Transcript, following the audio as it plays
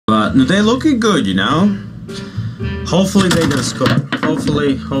No, they're looking good, you know. Hopefully they're gonna score.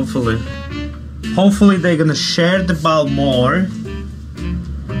 Hopefully they're gonna share the ball more.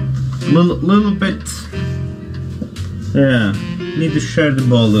 Little bit. Yeah, need to share the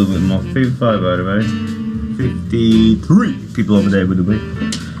ball a little bit more. 55 by the way. 53 people over there with the win.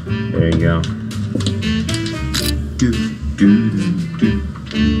 There you go.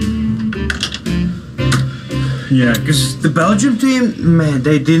 Yeah, because the Belgium team, man,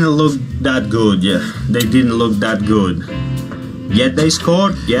 they didn't look that good. Yeah, they didn't look that good. Yet they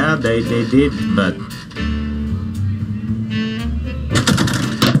scored. Yeah, they did, but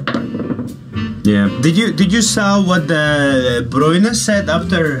yeah. Did you saw what the Bruyne said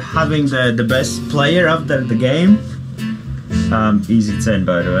after having the best player after the game? Easy 10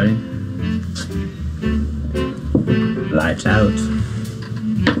 by the way. Lights out.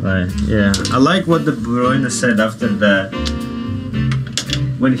 Right, yeah. I like what the Bruyne said after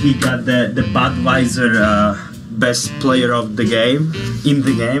when he got the Budweiser best player of the game in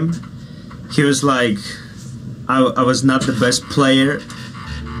the game. He was like, I was not the best player,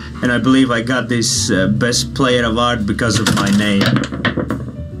 and I believe I got this best player award because of my name.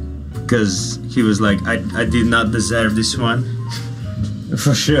 Because he was like, I did not deserve this one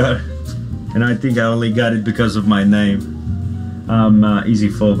for sure, and I think I only got it because of my name. Easy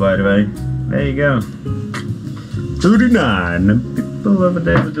 4 by the way. There you go. 39 people over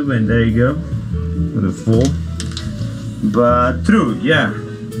there with the win. There you go. With a 4. But true, yeah.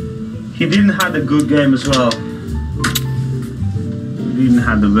 He didn't have a good game as well. He didn't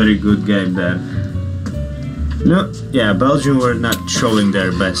have a very good game there. No, yeah, Belgium were not showing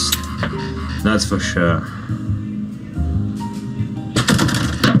their best. That's for sure.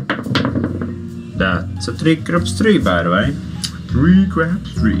 That's a 3 crabs 3 by the way. 3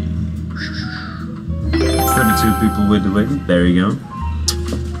 crabs 3. 32 people with the win. There you go.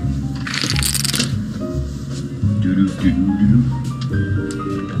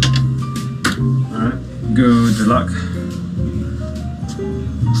 Alright, good luck.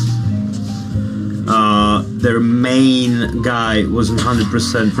 Their main guy wasn't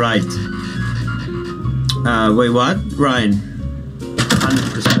 100% right. Wait, what? Ryan?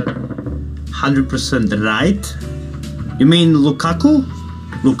 100% right? You mean Lukaku?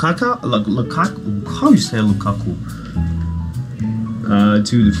 Lukaku? How you say Lukaku?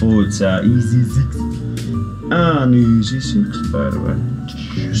 To the forwards, easy 6. An easy 6 by the way.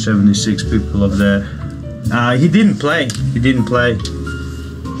 76 people up there. He didn't play.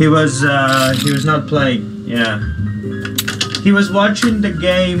 He was not playing. Yeah. He was watching the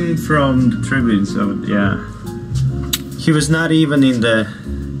game from the tribune, so yeah. He was not even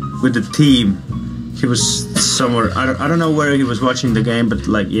with the team. He was somewhere. I don't know where he was watching the game, but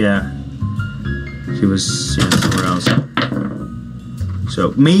like yeah, he was somewhere else.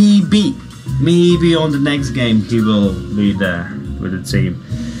 So maybe on the next game he will be there with the team.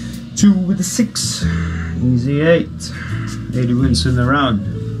 2 with the 6, easy 8, 80 wins in a round.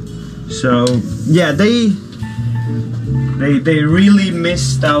 So yeah, they really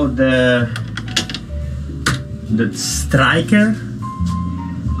missed out the striker.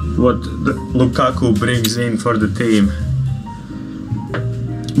 What Lukaku brings in for the team.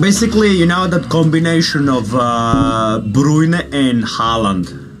 Basically, you know that combination of Bruyne and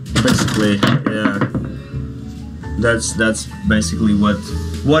Haaland. Basically, yeah. That's basically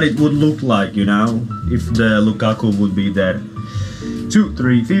what it would look like, you know, if the Lukaku would be there. 2,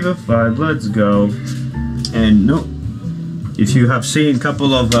 3, FIFA 5. Let's go. And no, if you have seen a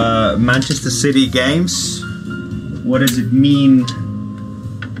couple of Manchester City games, what does it mean?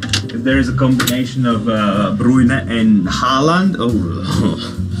 There is a combination of Bruyne and Haaland. Oh,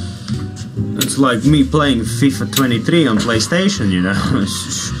 it's like me playing FIFA 23 on PlayStation, you know,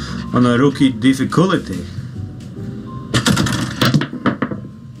 on a rookie difficulty.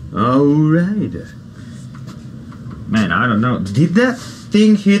 Alright. Man, I don't know. Did that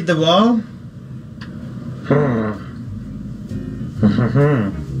thing hit the wall?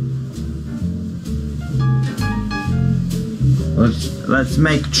 Let's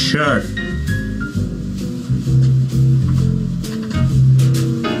make sure.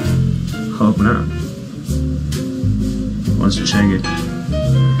 Hope not. Let's check it.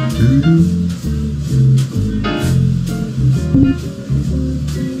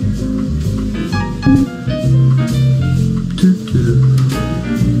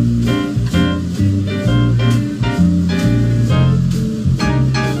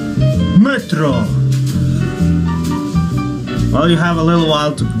 Metro. Well, you have a little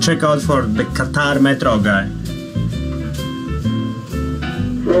while to check out for the Qatar Metro guy.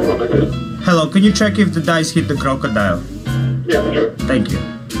 Hello, can you check if the dice hit the crocodile? Yeah, sure. Thank you.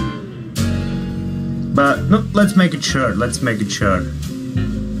 But no, let's make it sure. Let's make it sure.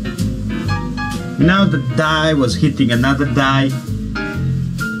 Now the die was hitting another die.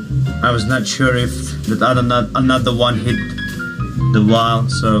 I was not sure if that another one hit the wall,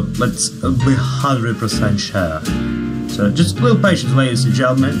 so let's be 100% sure. So just a little patience, ladies and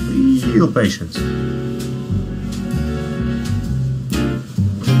gentlemen, little patience.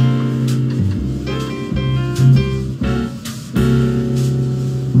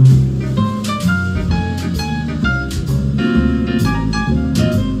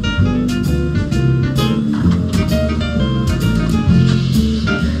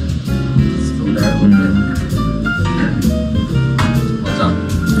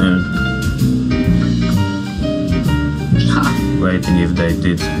 Waiting if they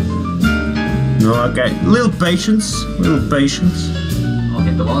did. No, okay. Little patience. Little patience. I'll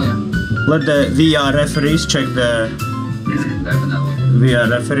hit the wall, yeah. Let the VR referees check the. Definitely. VR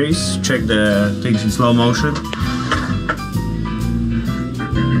referees check the things in slow motion.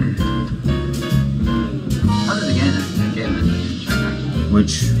 How did the game check?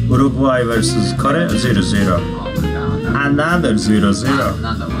 Which Uruguay versus Korea 0-0. Oh my god. Another 0-0.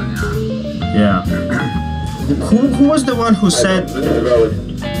 Another one, yeah. Yeah. Who was the one who said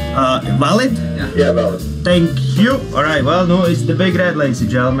valid? Yeah, valid. Thank you. Alright, well, no, it's the big red, ladies and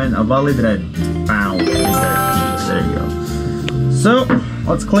gentlemen. A valid red. Wow. Big red. There you go. So,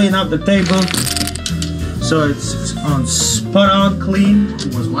 let's clean up the table. So it's on spot on clean.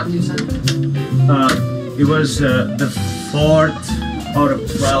 It was what you said? It was the 4th out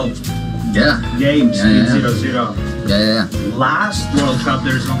of 12 games in 0-0. Yeah. Last World Cup,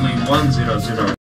 there's only 1-0-0.